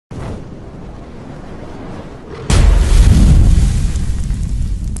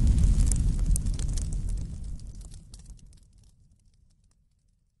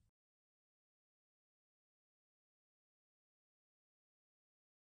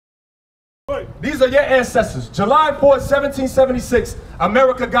These are your ancestors. July 4th, 1776,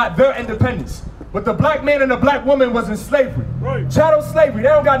 America got their independence. But the black man and the black woman was in slavery. Right. Chattel slavery, they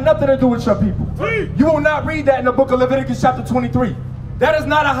don't got nothing to do with your people. Right. You will not read that in the book of Leviticus chapter 23. That is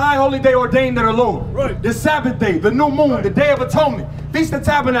not a high holy day ordained to the Lord. Right. The Sabbath day, the new moon, the Day of Atonement, Feast of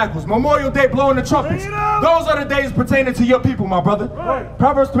Tabernacles, Memorial Day, blowing the trumpets. Those are the days pertaining to your people, my brother. Right.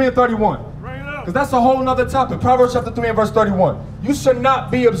 Proverbs 3 and 31. Because that's a whole nother topic. Proverbs chapter 3 and verse 31. You should not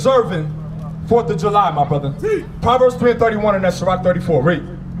be observing 4th of July, my brother. Proverbs 3 and 31 and that's Sirach 34.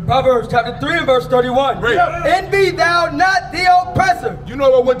 Read. Proverbs chapter 3 and verse 31. Read. Envy thou not the oppressor. You know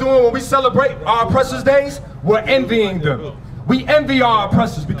what we're doing when we celebrate our oppressors' days? We're envying them. We envy our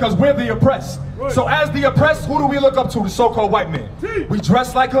oppressors because we're the oppressed. Right. So as the oppressed, who do we look up to? The so-called white man. We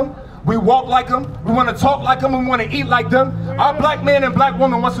dress like them. We walk like them. We want to talk like them. We want to eat like them. Our black man and black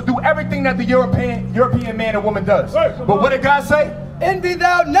woman wants to do everything that the European man and woman does. Right, but what did God say? Envy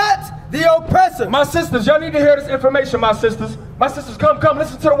thou not the oppressor. My sisters, y'all need to hear this information, my sisters. My sisters, come,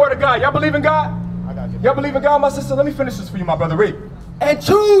 listen to the word of God. Y'all believe in God? I got you. Y'all believe in God, my sister? Let me finish this for you, my brother. Read. And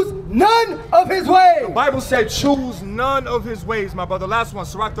choose none of his ways. The Bible said choose none of his ways, my brother. Last one,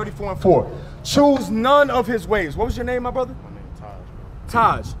 Sirach 34 and 4. Choose none of his ways. What was your name, my brother? My name is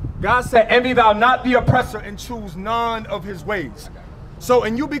Taj. Taj. God said, envy thou not the oppressor and choose none of his ways. So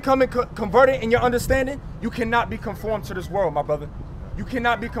in you becoming converted in your understanding, you cannot be conformed to this world, my brother. You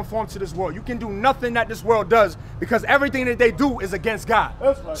cannot be conformed to this world. You can do nothing that this world does because everything that they do is against God.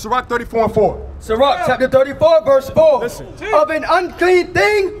 Right. Sirach 34 and 4. Sirach chapter 34 verse 4. Listen. Of an unclean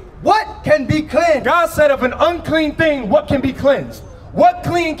thing, what can be cleansed? God said of an unclean thing, what can be cleansed? What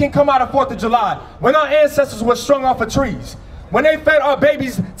clean can come out of 4th of July? When our ancestors were strung off of trees. When they fed our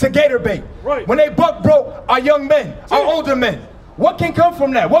babies to gator bait. Right. When they buck broke our young men, our older men. What can come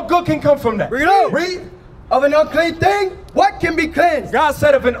from that? What good can come from that? Read on. Read. Of an unclean thing, what can be cleansed? God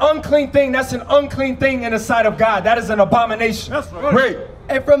said of an unclean thing, that's an unclean thing in the sight of God. That is an abomination. That's right. Read.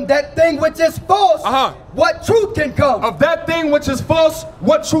 And from that thing which is false, what truth can come? Of that thing which is false,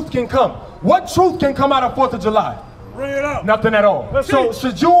 what truth can come? What truth can come out of 4th of July? Bring it up. Nothing at all. So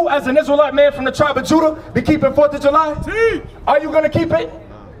should you, as an Israelite man from the tribe of Judah, be keeping 4th of July? Are you going to keep it?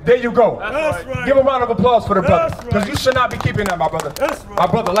 There you go. That's right. Give a round of applause for the brother. Because you should not be keeping that, my brother. That's right. My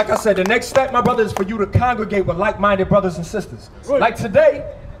brother, like I said, the next step, my brother, is for you to congregate with like-minded brothers and sisters. Right. Like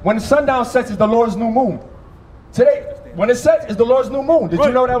today, when the sundown sets, is the Lord's new moon. Today, when it sets, is the Lord's new moon. Did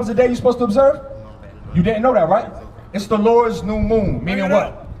you know that was the day you're supposed to observe? You didn't know that, right? It's the Lord's new moon. Meaning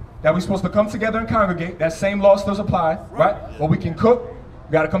what? That we're supposed to come together and congregate. That same law still applies, right? Well, we can cook.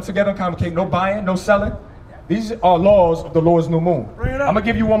 We got to come together and congregate. No buying, no selling. These are laws of the Lord's new moon. I'm going to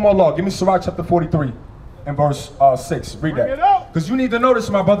give you one more law. Give me Sirach chapter 43 and verse 6. Read that. Because you need to notice,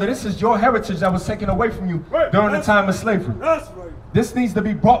 my brother, this is your heritage that was taken away from you during the time of slavery. That's right. This needs to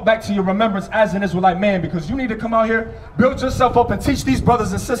be brought back to your remembrance as an Israelite man, because you need to come out here, build yourself up, and teach these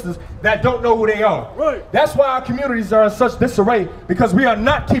brothers and sisters that don't know who they are. Right. That's why our communities are in such disarray, because we are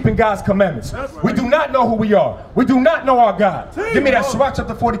not keeping God's commandments. Right. We do not know who we are. We do not know our God. Give me that Sirach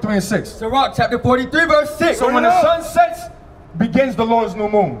chapter 43 and 6. Sirach chapter 43 verse 6. So when the sun sets, begins the Lord's new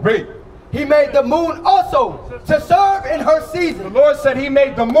moon. Read. He made the moon also to serve in her season. The Lord said he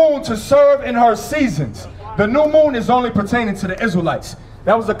made the moon to serve in her seasons. The new moon is only pertaining to the Israelites.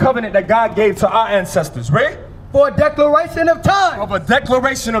 That was a covenant that God gave to our ancestors, right? For a declaration of time. Of a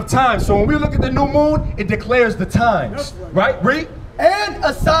declaration of time. So when we look at the new moon, it declares the times, right? Read. And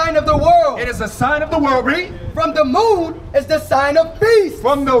a sign of the world. It is a sign of the world, read. From the moon is the sign of feast.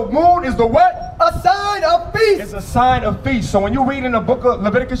 From the moon is the what? A sign of feast. It's a sign of feast. So when you read in the book of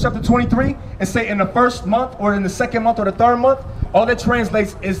Leviticus chapter 23, and say in the first month or in the second month or the third month, all that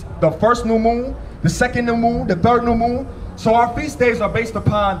translates is the first new moon, the second new moon, the third new moon. So our feast days are based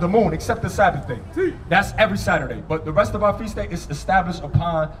upon the moon, except the Sabbath day. That's every Saturday. But the rest of our feast day is established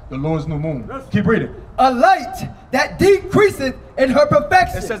upon the Lord's new moon. Keep reading. A light that decreaseth in her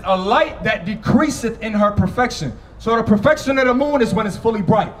perfection. It says a light that decreaseth in her perfection. So the perfection of the moon is when it's fully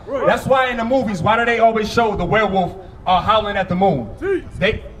bright. Right. That's why in the movies, why do they always show the werewolf howling at the moon?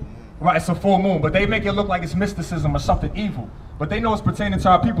 Right, it's a full moon, but they make it look like it's mysticism or something evil. But they know it's pertaining to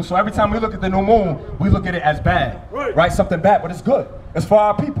our people. So every time we look at the new moon, we look at it as bad. Right? Something bad, but it's good. It's for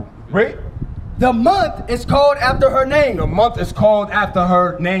our people. Right? The month is called after her name. The month is called after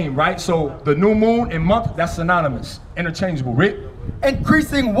her name, right? So the new moon and month, that's synonymous, interchangeable, right?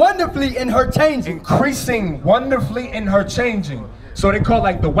 Increasing wonderfully in her changing. Increasing wonderfully in her changing. So they call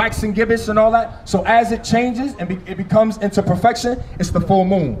like the waxing gibbous and all that. So as it changes and it becomes into perfection, it's the full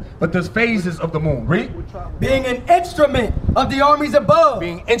moon. But there's phases of the moon, right? Being an instrument of the armies above.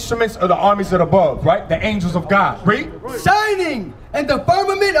 Being instruments of the armies that are above, right? The angels of God, right? Shining in the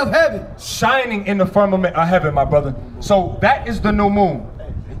firmament of heaven. Shining in the firmament of heaven, my brother. So that is the new moon.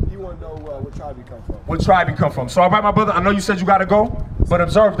 You want to know what tribe you come from? What tribe you come from? So all right, my brother, I know you said you got to go, but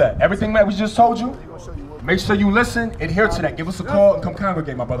observe that. Everything that we just told you, make sure you listen, adhere to that. Give us a call and come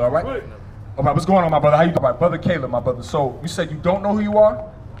congregate, my brother, all right? All right, what's going on, my brother? How you doing? All right, brother Caleb, my brother. So you said you don't know who you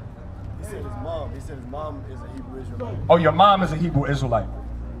are? He said his mom is a Hebrew Israelite. Oh, your mom is a Hebrew Israelite.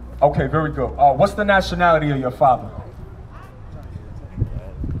 Okay, very good. What's the nationality of your father?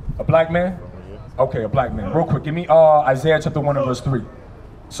 A black man? Okay, a black man. Real quick, give me Isaiah chapter 1 and verse 3.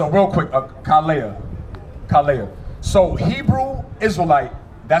 So real quick, Kalea. So Hebrew Israelite,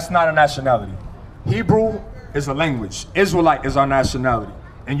 that's not a nationality. Hebrew is a language. Israelite is our nationality.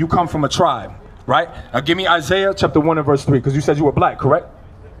 And you come from a tribe, right? Now give me Isaiah chapter 1 and verse 3, because you said you were black, correct?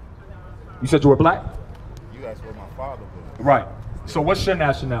 You said you were black? You asked what my father was. Right. So what's your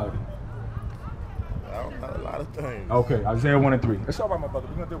nationality? I don't know a lot of things. Okay, Isaiah 1 and 3. It's all right, my brother.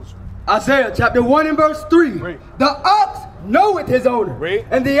 We're going to deal with you. Isaiah chapter 1 and verse 3. Read. The ox knoweth his owner, Read.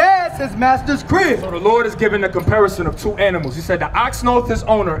 and the ass his master's crib. So the Lord is giving a comparison of two animals. He said the ox knoweth his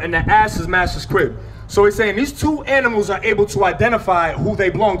owner and the ass his master's crib. So he's saying these two animals are able to identify who they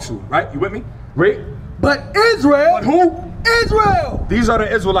belong to, right? You with me? Read. But Israel. But who? Israel. These are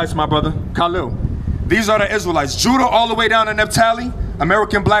the Israelites, my brother. Khalil. These are the Israelites. Judah all the way down to Naphtali,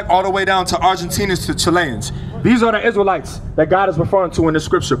 American black all the way down to Argentinians to Chileans. These are the Israelites that God is referring to in the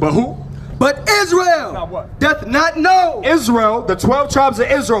scripture. But who? But Israel Now what? doth not know. Israel, the 12 tribes of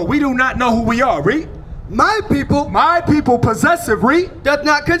Israel, we do not know who we are. Read. My people Possessive. Read. doth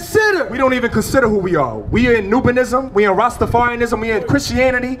not consider. We don't even consider who we are. We are in Nubianism, we in Rastafarianism, we in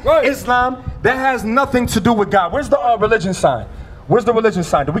Christianity, Right. Islam. That has nothing to do with God. Where's the religion sign? Where's the religion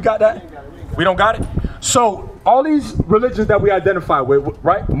sign? Do we got that? We don't got it? So all these religions that we identify with,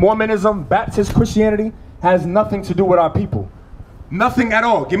 right? Mormonism, Baptist, Christianity, has nothing to do with our people. Nothing at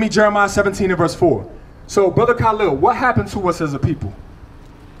all. Give me Jeremiah 17 and verse 4. So Brother Khalil, what happened to us as a people?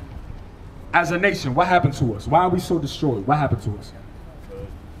 As a nation, what happened to us? Why are we so destroyed? What happened to us?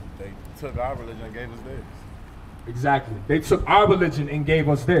 They took our religion and gave us theirs. Exactly. They took our religion and gave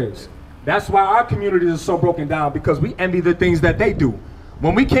us theirs. That's why our communities are so broken down, because we envy the things that they do.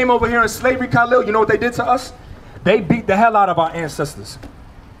 When we came over here in slavery, Khalil, you know what they did to us? They beat the hell out of our ancestors.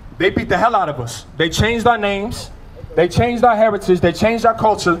 They beat the hell out of us. They changed our names. They changed our heritage. They changed our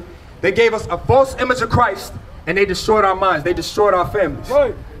culture. They gave us a false image of Christ, and they destroyed our minds. They destroyed our families.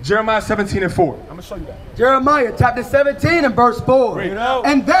 Right. Jeremiah 17 and 4. I'm going to show you that. Jeremiah chapter 17 and verse 4. Read.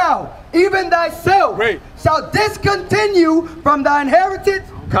 And thou, even thyself, Read. shalt discontinue from thine heritage.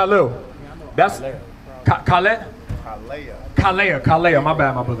 Khalil. That's Khaled? Kalea, my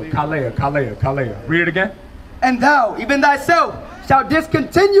bad, my brother. Kalea. Read it again. And thou, even thyself, shalt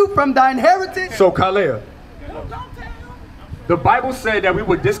discontinue from thine heritage. So Kalea. The Bible said that we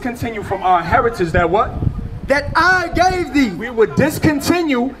would discontinue from our heritage that what? That I gave thee. We would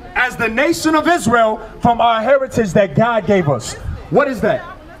discontinue as the nation of Israel from our heritage that God gave us. What is that?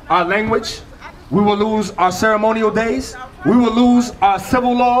 Our language. We will lose our ceremonial days. We will lose our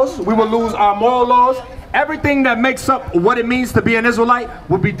civil laws. We will lose our moral laws. Everything that makes up what it means to be an Israelite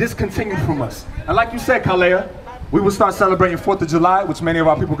will be discontinued from us. And like you said, Kalea, we will start celebrating 4th of July, which many of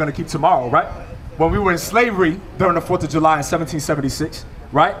our people are going to keep tomorrow, right? When we were in slavery during the 4th of July in 1776,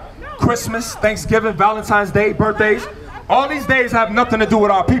 right? Christmas, Thanksgiving, Valentine's Day, birthdays, all these days have nothing to do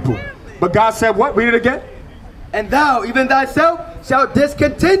with our people. But God said what? Read it again. And thou, even thyself, shalt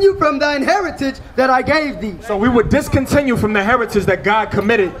discontinue from thine heritage that I gave thee. So we would discontinue from the heritage that God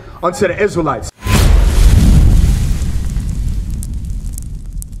committed unto the Israelites.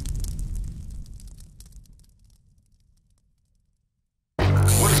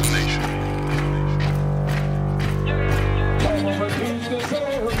 What is a nation?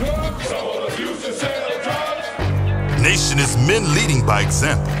 Nation is men leading by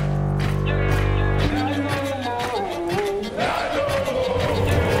example.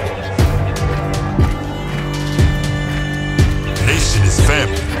 Nation is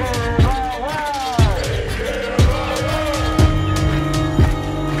family.